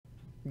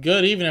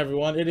Good evening,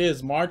 everyone. It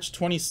is March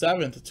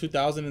 27th,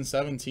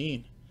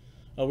 2017.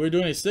 We're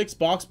doing a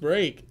 6-box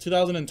break.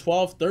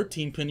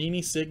 2012-13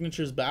 Panini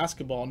Signatures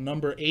Basketball,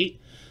 number 8.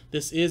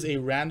 This is a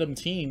random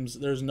teams.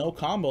 There's no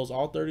combos.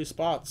 All 30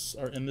 spots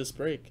are in this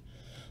break.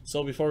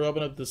 So before we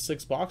open up the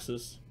 6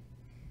 boxes,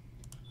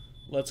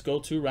 let's go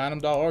to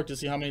random.org to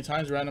see how many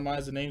times we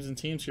randomize the names and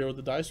teams here with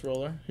the dice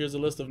roller. Here's a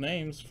list of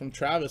names from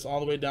Travis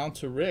all the way down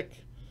to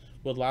Rick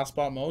with Last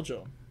Spot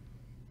Mojo.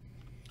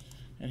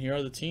 And here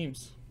are the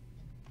teams.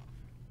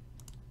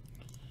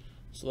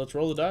 So let's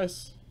roll the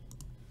dice.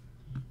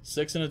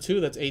 6 and a 2,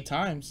 that's 8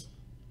 times.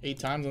 8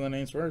 times on the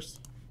names first.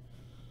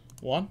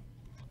 1,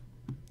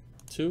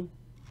 2,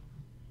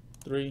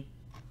 3,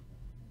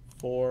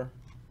 4,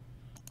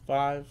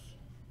 5.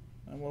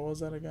 And what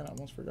was that again? I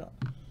almost forgot.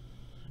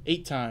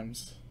 8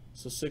 times.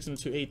 So 6 and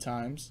a 2, 8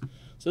 times.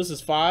 So this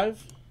is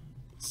 5,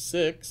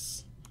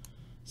 6,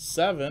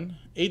 7,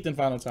 8th and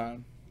final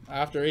time.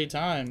 After 8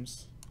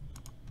 times,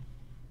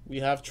 we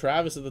have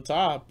Travis at the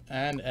top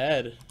and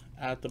Ed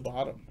at the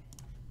bottom.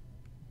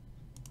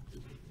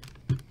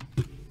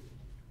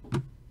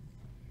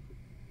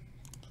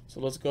 So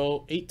let's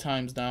go 8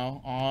 times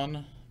now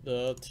on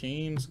the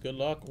teams. Good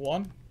luck.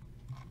 1,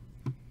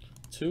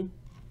 2,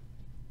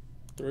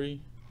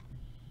 3,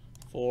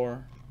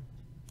 4,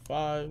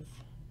 5,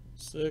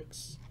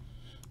 6,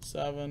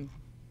 7,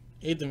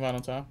 8th and final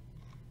time.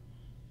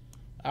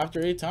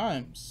 After 8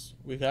 times,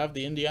 we have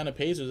the Indiana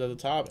Pacers at the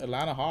top.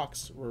 Atlanta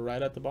Hawks were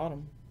right at the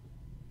bottom.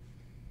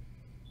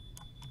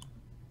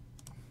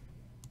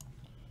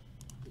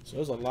 So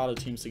there's a lot of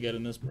teams to get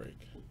in this break.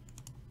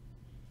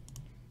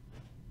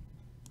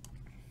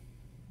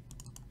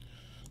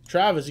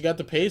 Travis, you got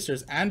the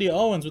Pacers. Andy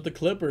Owens with the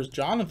Clippers.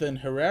 Jonathan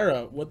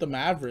Herrera with the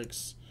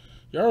Mavericks.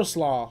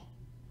 Yaroslav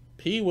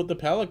P with the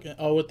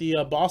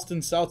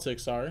Boston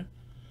Celtics. Sorry.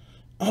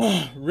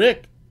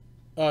 Rick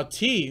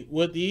T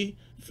with the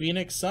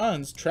Phoenix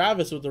Suns.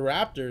 Travis with the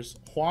Raptors.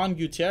 Juan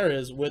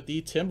Gutierrez with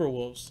the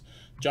Timberwolves.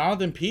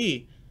 Jonathan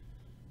P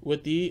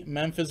with the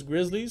Memphis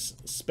Grizzlies.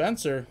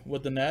 Spencer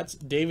with the Nets.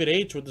 David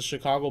H with the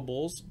Chicago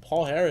Bulls.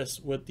 Paul Harris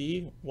with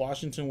the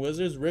Washington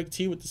Wizards. Rick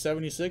T with the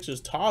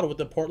 76ers. Todd with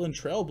the Portland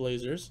Trail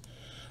Blazers.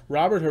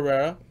 Robert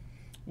Herrera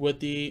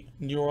with the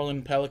New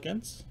Orleans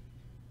Pelicans.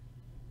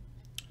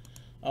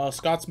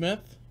 Scott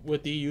Smith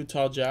with the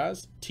Utah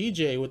Jazz.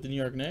 TJ with the New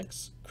York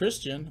Knicks.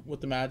 Christian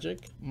with the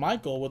Magic.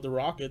 Michael with the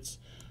Rockets.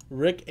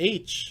 Rick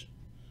H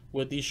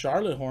with the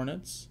Charlotte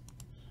Hornets.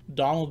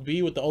 Donald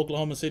B with the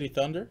Oklahoma City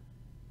Thunder.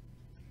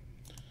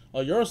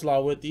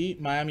 Yaroslav with the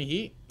Miami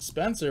Heat.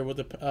 Spencer with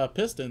the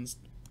Pistons.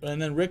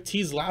 And then Rick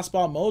T's Last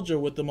Spot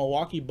Mojo with the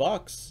Milwaukee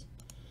Bucks.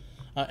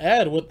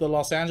 Ed with the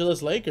Los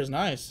Angeles Lakers.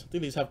 Nice. I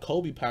think these have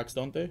Kobe packs,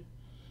 don't they?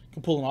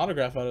 Can pull an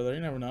autograph out of there.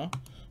 You never know.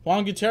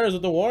 Juan Gutierrez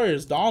with the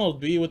Warriors. Donald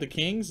B with the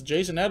Kings.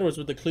 Jason Edwards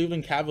with the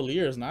Cleveland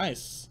Cavaliers.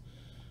 Nice.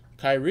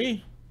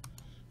 Kyrie.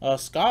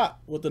 Scott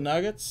with the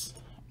Nuggets.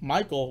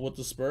 Michael with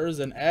the Spurs.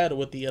 And Ed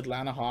with the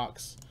Atlanta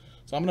Hawks.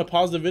 So I'm going to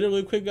pause the video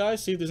really quick,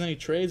 guys, see if there's any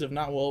trades. If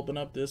not, we'll open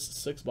up this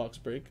 6-box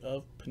break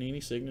of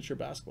Panini Signature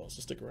Basketball.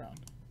 So stick around.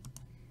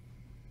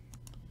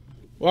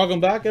 Welcome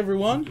back,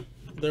 everyone.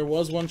 There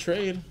was one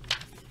trade,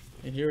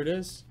 and here it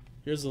is.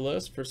 Here's the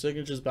list for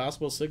Signatures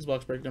Basketball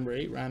 6-box break number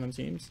 8, random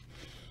teams.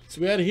 So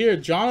we had here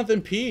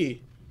Jonathan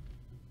P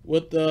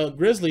with the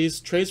Grizzlies,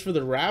 trades for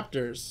the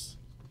Raptors.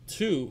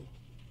 2,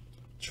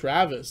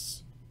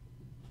 Travis.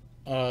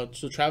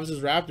 So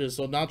Travis's Raptors.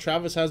 So now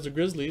Travis has the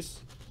Grizzlies.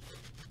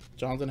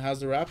 Jonathan has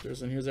the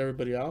Raptors, and here's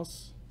everybody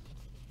else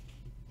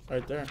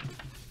right there.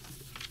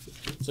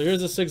 So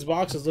here's the 6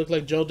 boxes. Look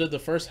like Joe did the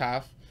first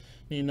half.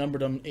 He numbered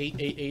them 8,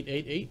 8, 8,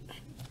 8, 8.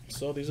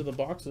 So these are the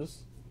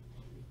boxes.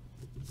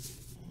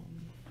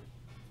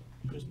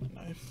 Here's my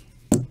knife.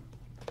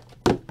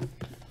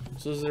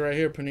 So this is right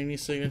here, Panini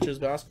Signatures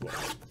Basketball.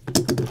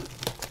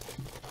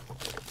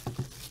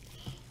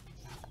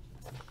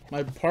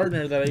 My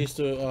partner that I used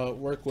to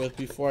work with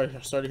before I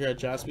started here at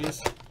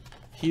Jaspys,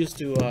 he used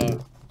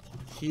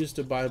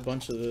to buy a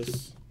bunch of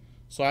this.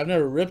 So I've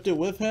never ripped it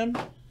with him,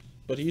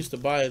 but he used to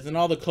buy it. Then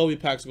all the Kobe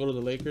packs go to the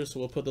Lakers, so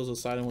we'll put those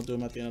aside and we'll do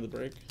them at the end of the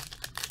break.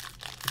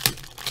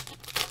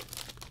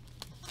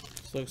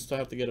 So I still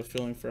have to get a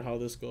feeling for how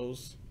this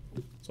goes.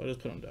 So I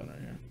just put them down right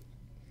here.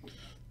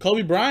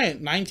 Kobe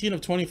Bryant, 19 of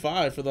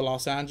 25 for the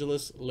Los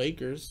Angeles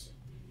Lakers.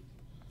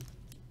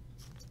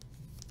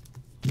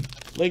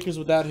 Lakers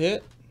with that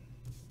hit.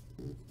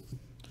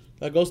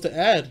 That goes to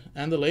Ed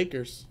and the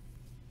Lakers.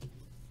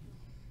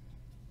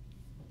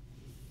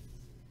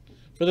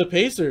 For the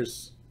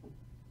Pacers,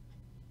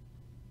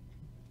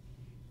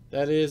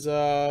 that is,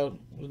 no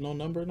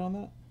numbering on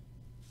that.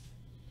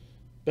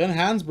 Ben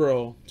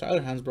Hansbrough,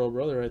 Tyler Hansbrough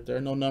brother right there.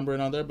 No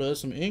numbering on there, but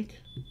there's some ink.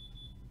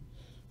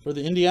 For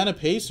the Indiana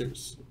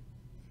Pacers.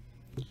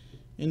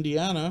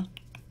 Indiana,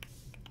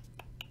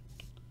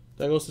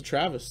 that goes to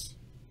Travis.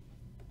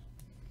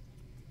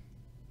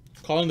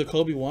 Calling the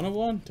Kobe 1 of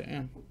 1?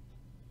 Damn.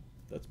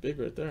 That's big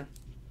right there.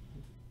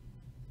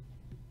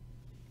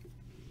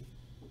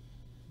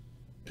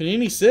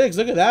 Panini 6.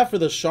 Look at that for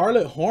the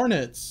Charlotte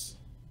Hornets.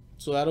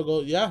 So that'll go,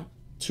 yeah.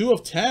 2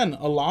 of 10.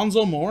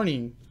 Alonzo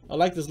Mourning. I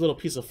like this little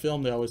piece of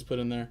film they always put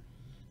in there.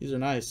 These are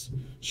nice.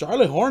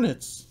 Charlotte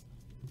Hornets.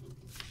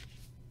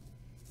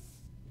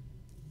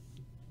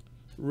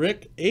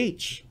 Rick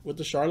H. with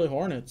the Charlotte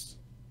Hornets.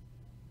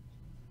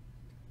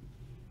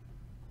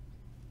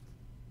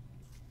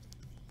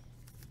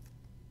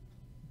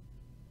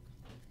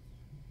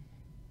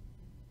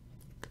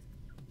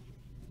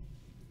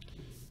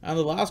 And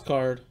the last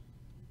card,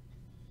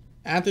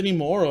 Anthony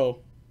Morrow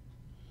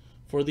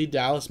for the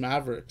Dallas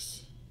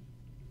Mavericks.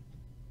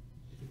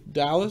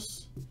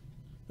 Dallas,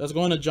 that's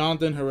going to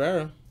Jonathan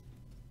Herrera.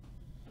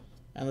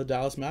 And the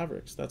Dallas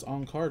Mavericks, that's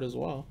on card as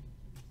well.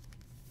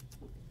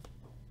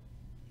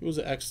 He was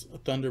an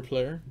ex-Thunder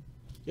player.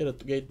 He had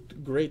a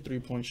great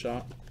three-point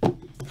shot.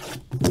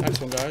 Next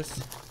one,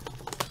 guys.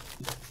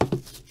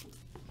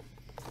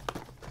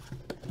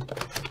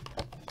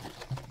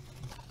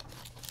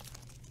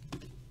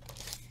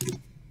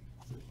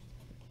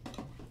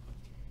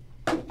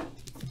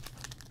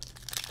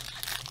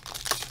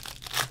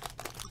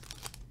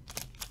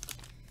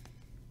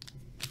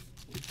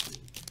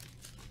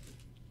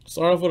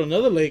 Start off with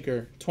another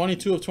Laker.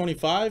 22 of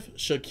 25.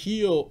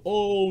 Shaquille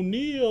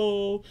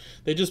O'Neal.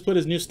 They just put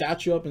his new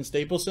statue up in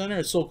Staples Center.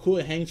 It's so cool.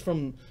 It hangs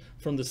from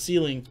the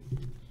ceiling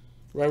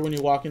right when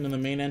you walk into the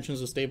main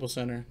entrance of Staples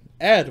Center.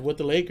 Ed with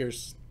the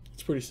Lakers.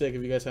 It's pretty sick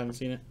if you guys haven't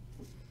seen it.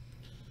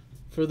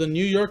 For the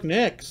New York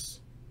Knicks,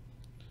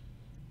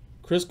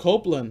 Chris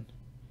Copeland.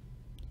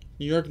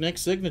 New York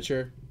Knicks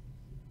signature.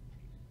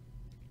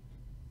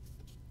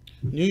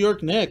 New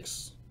York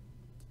Knicks.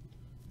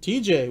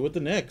 TJ with the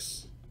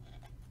Knicks.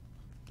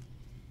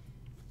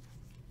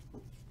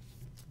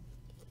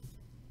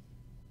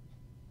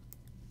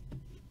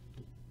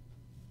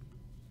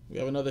 We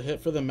have another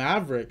hit for the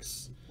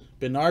Mavericks.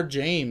 Bernard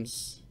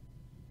James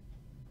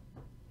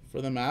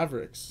for the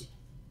Mavericks.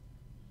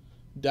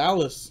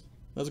 Dallas.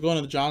 That's going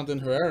to Jonathan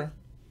Herrera.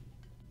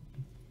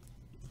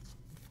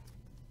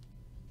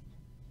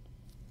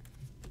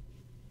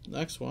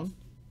 Next one.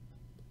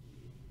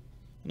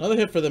 Another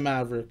hit for the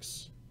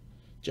Mavericks.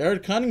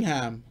 Jared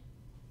Cunningham.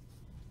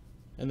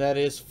 And that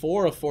is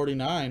 4 of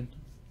 49.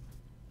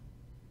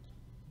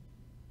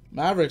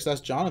 Mavericks, that's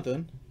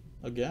Jonathan.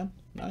 Again,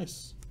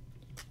 nice.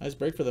 Nice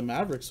break for the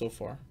Mavericks so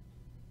far.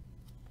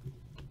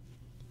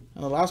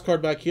 And the last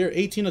card back here,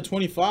 18 of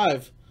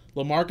 25,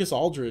 LaMarcus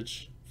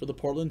Aldridge for the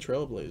Portland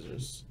Trail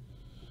Blazers.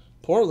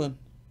 Portland,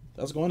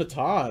 that's going to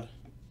Todd.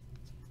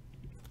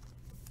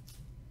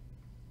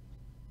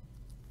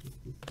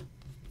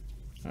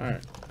 All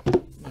right,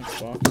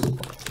 next box.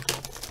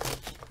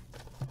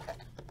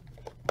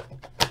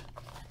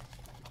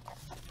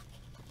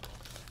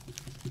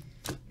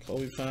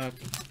 Kobe pack,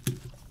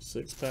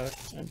 6-pack,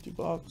 empty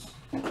box.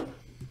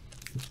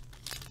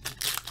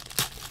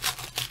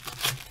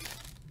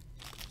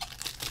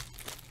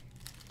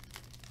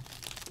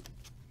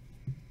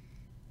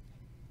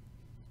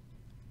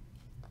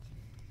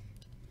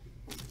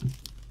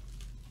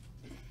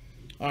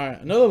 All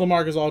right, another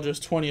LaMarcus Aldridge,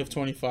 20 of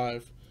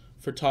 25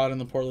 for Todd and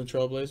the Portland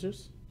Trail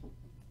Blazers.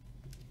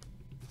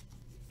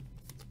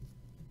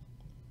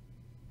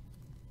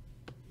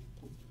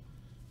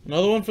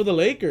 Another one for the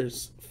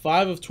Lakers,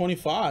 5 of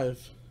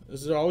 25.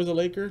 Is there always a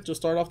Laker to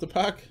start off the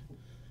pack?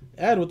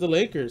 Ed with the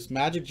Lakers,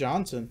 Magic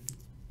Johnson.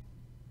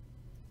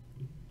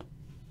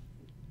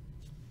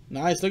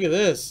 Nice, look at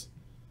this.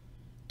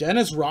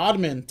 Dennis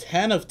Rodman,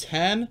 10 of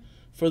 10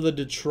 for the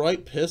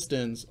Detroit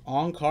Pistons.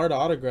 On-card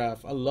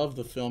autograph. I love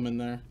the film in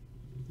there.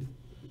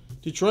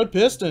 Detroit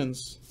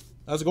Pistons.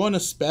 That's going to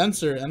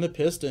Spencer and the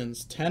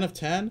Pistons. 10 of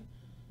 10.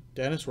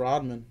 Dennis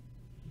Rodman.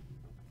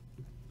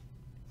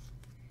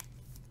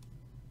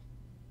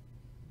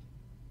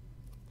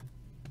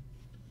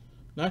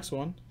 Next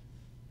one.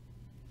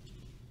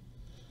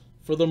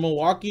 For the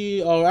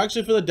Milwaukee... Oh,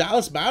 actually for the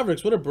Dallas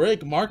Mavericks. What a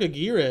break. Mark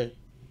Aguirre.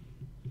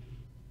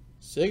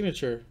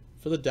 Signature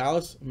for the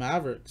Dallas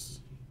Mavericks.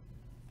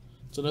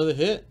 It's another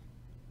hit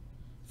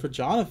for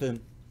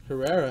Jonathan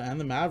Herrera and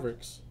the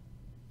Mavericks.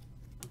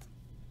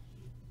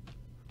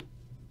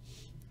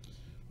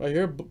 Right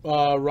here,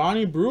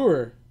 Ronnie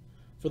Brewer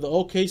for the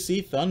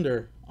OKC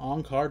Thunder.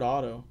 On-card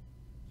auto.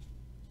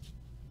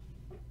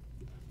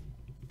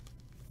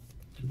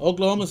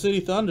 Oklahoma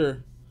City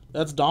Thunder.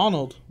 That's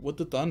Donald with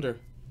the Thunder.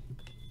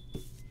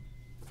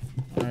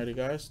 Alrighty,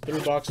 guys. 3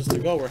 boxes to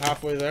go. We're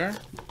halfway there.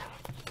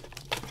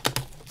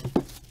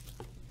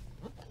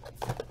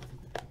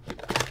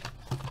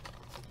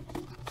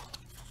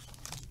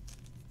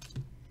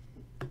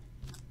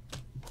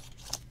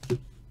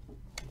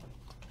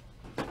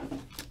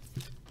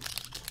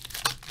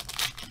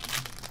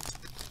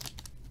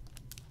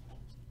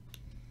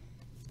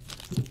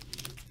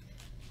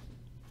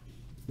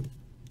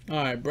 All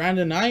right,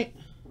 Brandon Knight,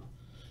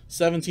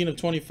 17 of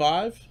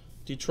 25,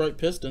 Detroit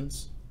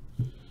Pistons.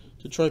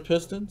 Detroit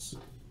Pistons.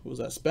 Who was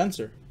that?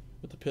 Spencer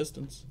with the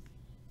Pistons.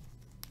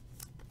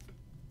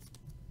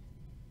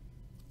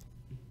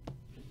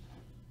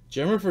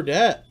 Jimmer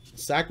Fredette,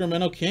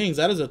 Sacramento Kings.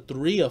 That is a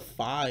 3 of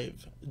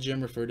 5,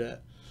 Jimmer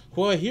Fredette.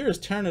 Who I hear is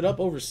tearing it up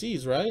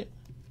overseas, right?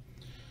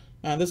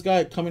 And this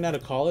guy coming out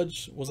of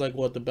college was like,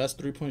 what, the best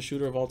three-point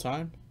shooter of all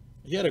time?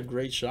 He had a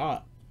great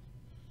shot.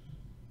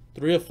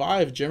 3 of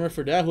 5, Jimmer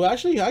Fredette, who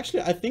actually,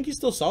 I think he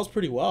still sells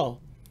pretty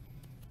well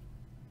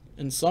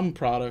in some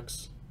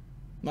products.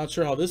 Not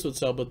sure how this would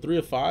sell, but 3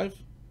 of 5.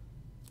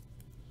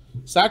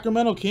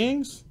 Sacramento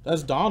Kings,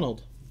 that's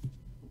Donald.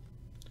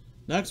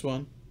 Next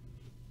one.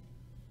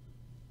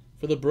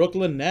 For the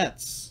Brooklyn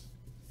Nets.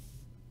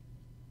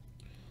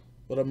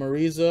 What a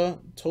Mariza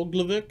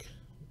Toglovic.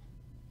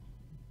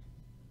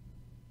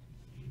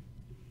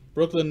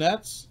 Brooklyn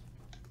Nets.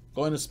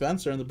 Going to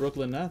Spencer and the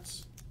Brooklyn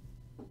Nets.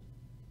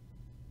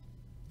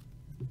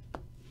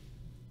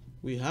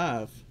 We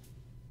have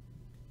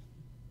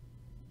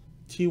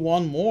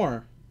T1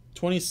 Moore.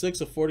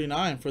 26 of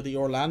 49 for the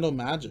Orlando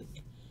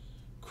Magic.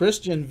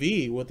 Christian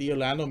V with the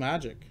Orlando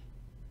Magic.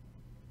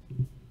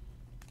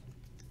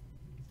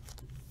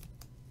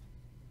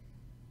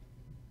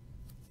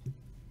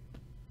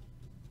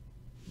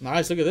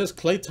 Nice, look at this.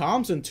 Klay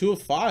Thompson, 2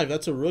 of 5.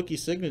 That's a rookie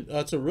signature.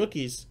 That's a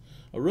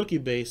rookie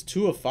base.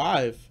 2 of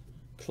 5.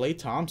 Klay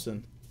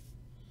Thompson.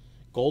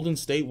 Golden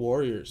State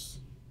Warriors.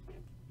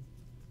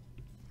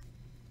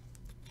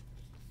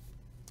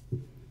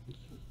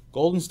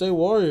 Golden State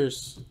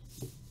Warriors.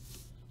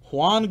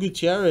 Juan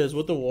Gutierrez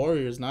with the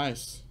Warriors.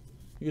 Nice.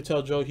 You can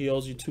tell Joe he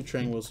owes you 2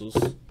 train whistles.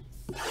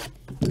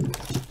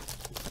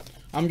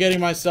 I'm getting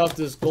myself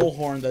this gold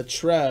horn that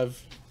Trev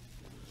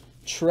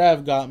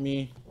got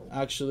me,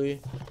 actually.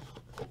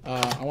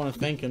 I want to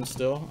thank him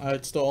still. I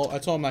told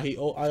him that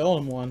I owe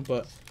him one,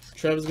 but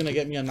Trev is going to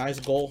get me a nice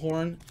gold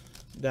horn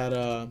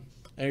that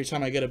every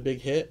time I get a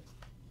big hit,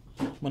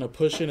 I'm going to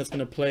push it. It's going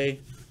to play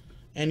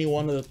any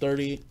one of the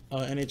 30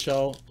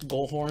 NHL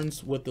gold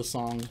horns with the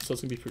song, so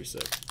it's going to be pretty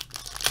sick.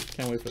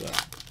 Can't wait for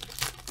that.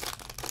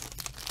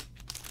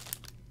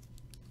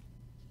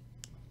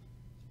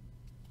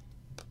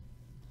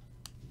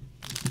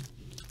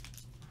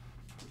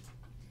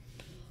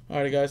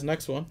 Alrighty, guys,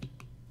 next one.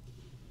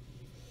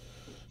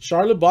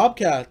 Charlotte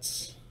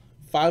Bobcats.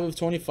 5 of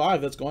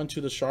 25. That's going to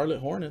the Charlotte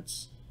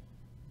Hornets.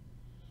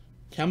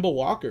 Kemba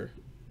Walker.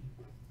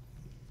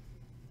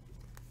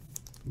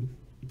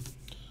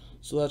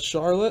 So that's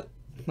Charlotte.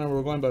 Remember,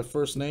 we're going by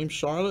first name.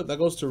 Charlotte. That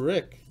goes to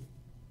Rick.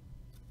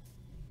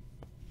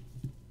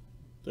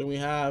 Then we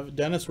have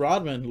Dennis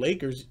Rodman,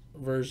 Lakers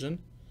version.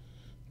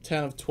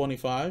 10 of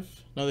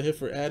 25. Another hit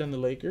for Ed and the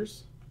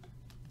Lakers.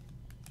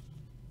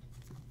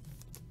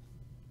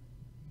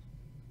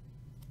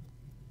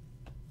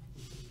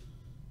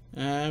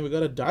 And we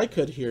got a die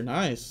cut here.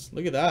 Nice.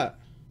 Look at that.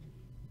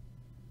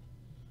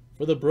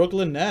 For the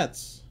Brooklyn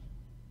Nets.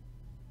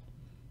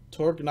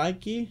 Torque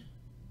Nike.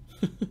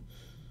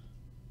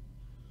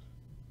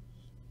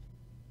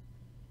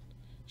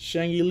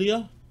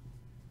 Shangilia.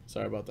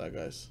 Sorry about that,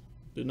 guys.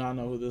 Do not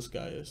know who this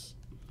guy is.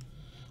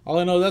 All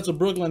I know, that's a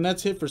Brooklyn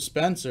Nets hit for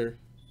Spencer.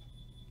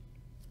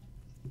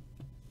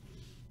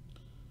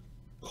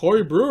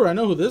 Corey Brewer. I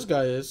know who this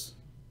guy is.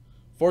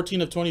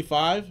 14 of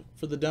 25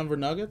 for the Denver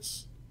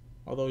Nuggets.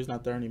 Although he's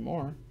not there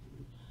anymore.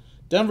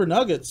 Denver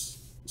Nuggets.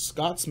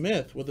 Scott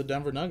Smith with the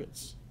Denver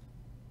Nuggets.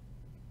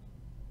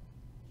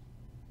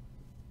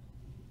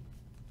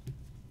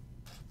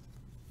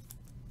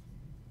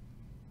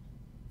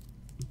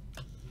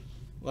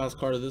 Last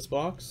card of this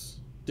box.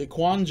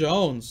 Daquan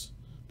Jones.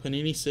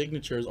 Panini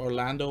Signatures.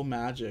 Orlando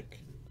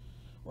Magic.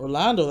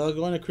 Orlando. That'll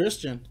go into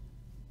Christian.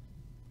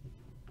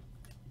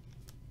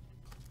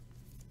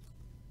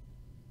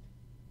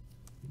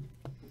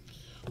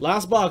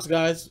 Last box,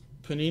 guys.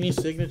 Panini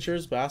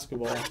Signatures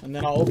Basketball. And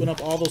then I'll open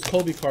up all those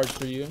Kobe cards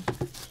for you.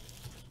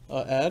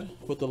 Ed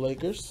with the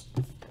Lakers.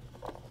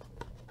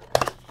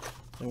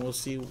 And we'll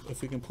see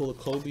if we can pull a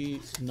Kobe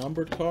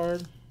numbered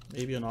card.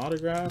 Maybe an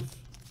autograph.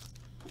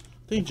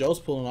 I think Joe's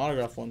pulled an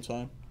autograph one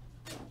time.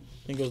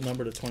 I think it was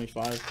numbered to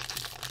 25.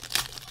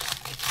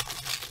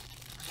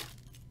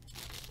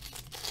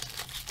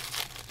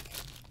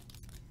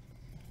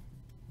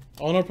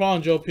 Oh, no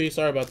problem, Joe P.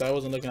 Sorry about that. I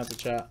wasn't looking at the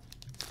chat.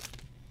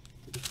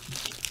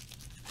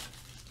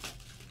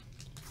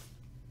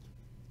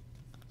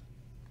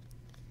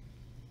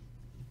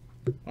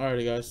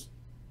 Alrighty, guys.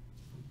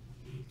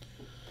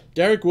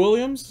 Derek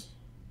Williams,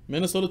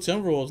 Minnesota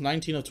Timberwolves,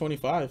 19 of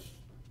 25.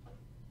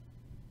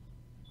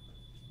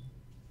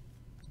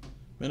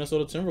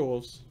 Minnesota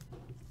Timberwolves.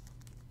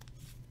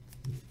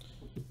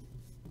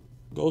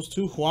 Goes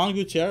to Juan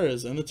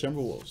Gutierrez and the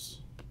Timberwolves.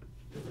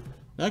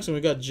 Next one,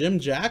 we got Jim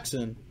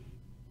Jackson.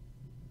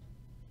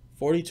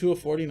 42 of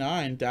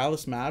 49,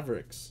 Dallas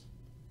Mavericks.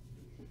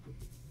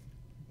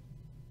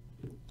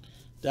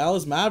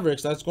 Dallas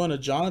Mavericks, that's going to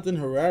Jonathan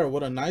Herrera.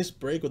 What a nice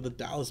break with the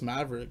Dallas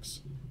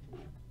Mavericks.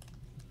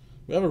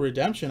 We have a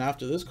redemption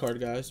after this card,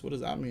 guys. What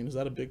does that mean? Is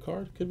that a big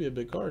card? Could be a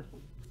big card.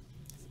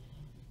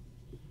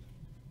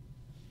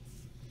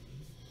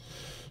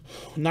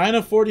 9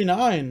 of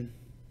 49.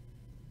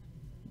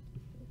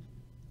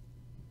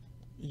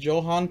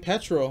 Johan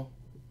Petro.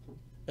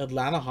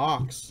 Atlanta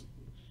Hawks.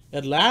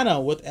 Atlanta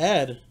with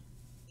Ed.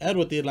 Ed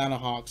with the Atlanta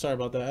Hawks. Sorry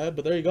about that, Ed.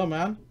 But there you go,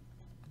 man.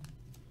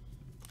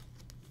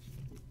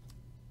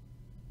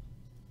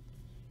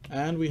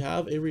 And we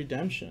have a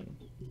redemption.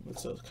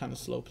 It's a kind of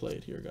slow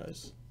played here,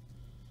 guys.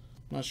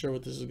 Not sure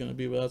what this is going to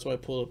be, but that's why I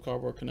pulled up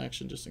Cardboard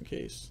Connection just in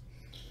case.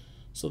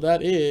 So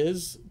that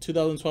is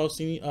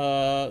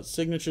 2012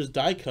 Signatures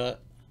die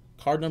cut.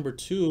 Card number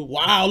 2.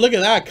 Wow, look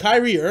at that.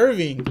 Kyrie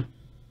Irving.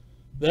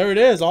 There it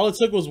is. All it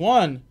took was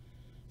 1.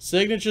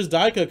 Signatures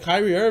die cut,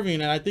 Kyrie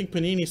Irving. And I think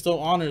Panini still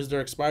honors their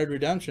expired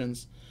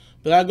redemptions.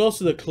 But that goes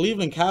to the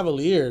Cleveland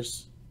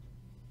Cavaliers.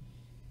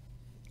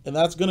 And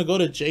that's going to go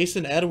to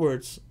Jason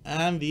Edwards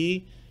and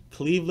the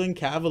Cleveland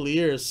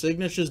Cavaliers.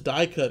 Signatures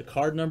die cut,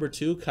 card number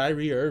 2,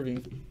 Kyrie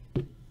Irving.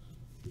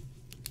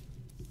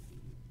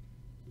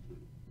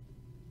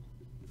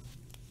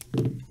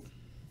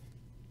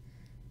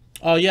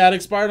 Yeah, it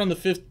expired on the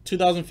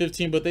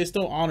 2015, but they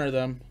still honor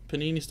them.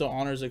 Panini still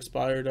honors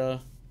expired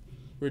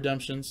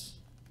redemptions.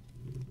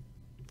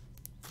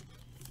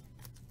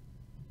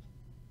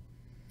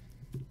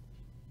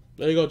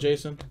 There you go,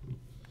 Jason.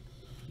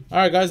 All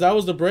right, guys, that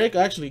was the break.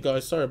 Actually,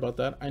 guys, sorry about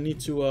that. I need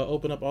to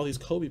open up all these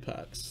Kobe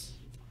packs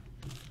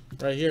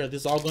right here.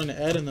 This is all going to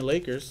Ed and the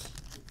Lakers.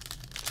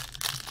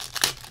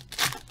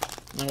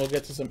 And we'll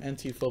get to some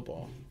NT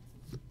football.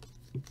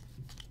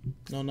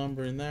 No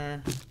number in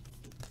there.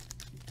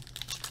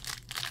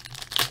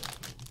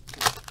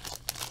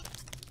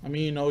 I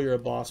mean, you know you're a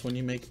boss when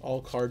you make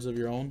all cards of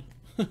your own.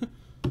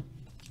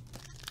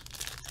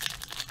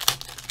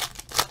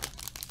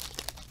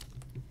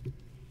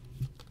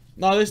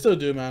 No, they still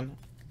do, man.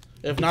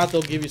 If not,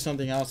 they'll give you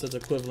something else that's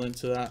equivalent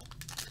to that.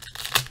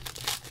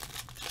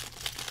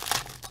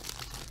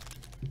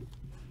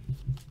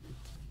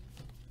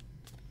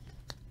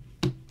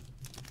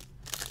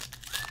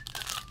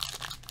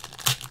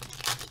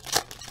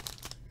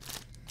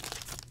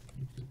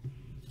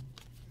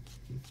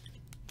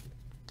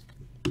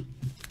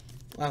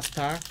 Last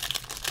pack.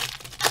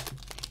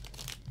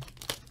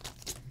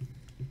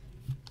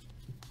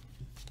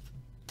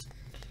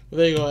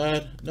 There you go,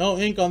 Ed. No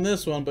ink on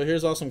this one, but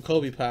here's all some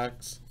Kobe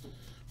packs.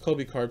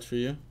 Kobe cards for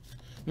you. And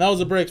that was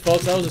the break,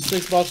 folks. That was a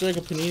 6-box break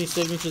of Panini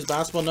Signatures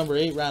Basketball number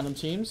 8 random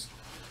teams.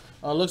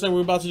 Looks like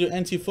we're about to do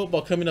NT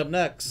football coming up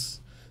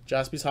next.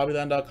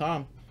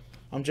 JaspysHobbyland.com.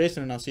 I'm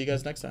Jason, and I'll see you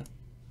guys next time.